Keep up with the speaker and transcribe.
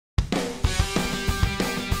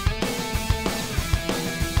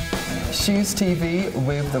Shoes TV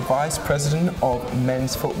with the Vice President of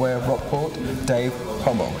Men's Footwear Rockport, Dave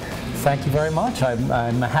Pommel. Thank you very much.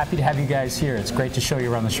 I'm happy to have you guys here. It's great to show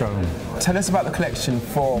you around the showroom. Tell us about the collection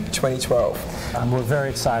for 2012. We're very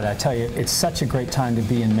excited. I tell you, it's such a great time to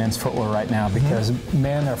be in men's footwear right now because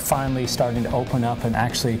men are finally starting to open up and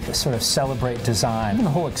actually sort of celebrate design and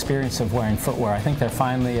the whole experience of wearing footwear. I think they're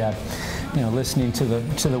finally listening to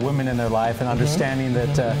the women in their life and understanding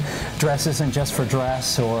that dress isn't just for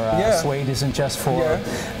dress, or suede isn't just for a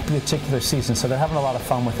particular season. So they're having a lot of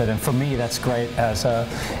fun with it, and for me that's great as a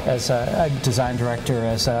design director,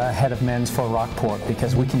 as a head of men's for Rockport,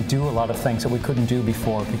 because we can do a lot of things that we couldn't do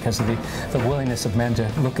before because of the willingness of men to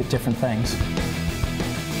look at different things.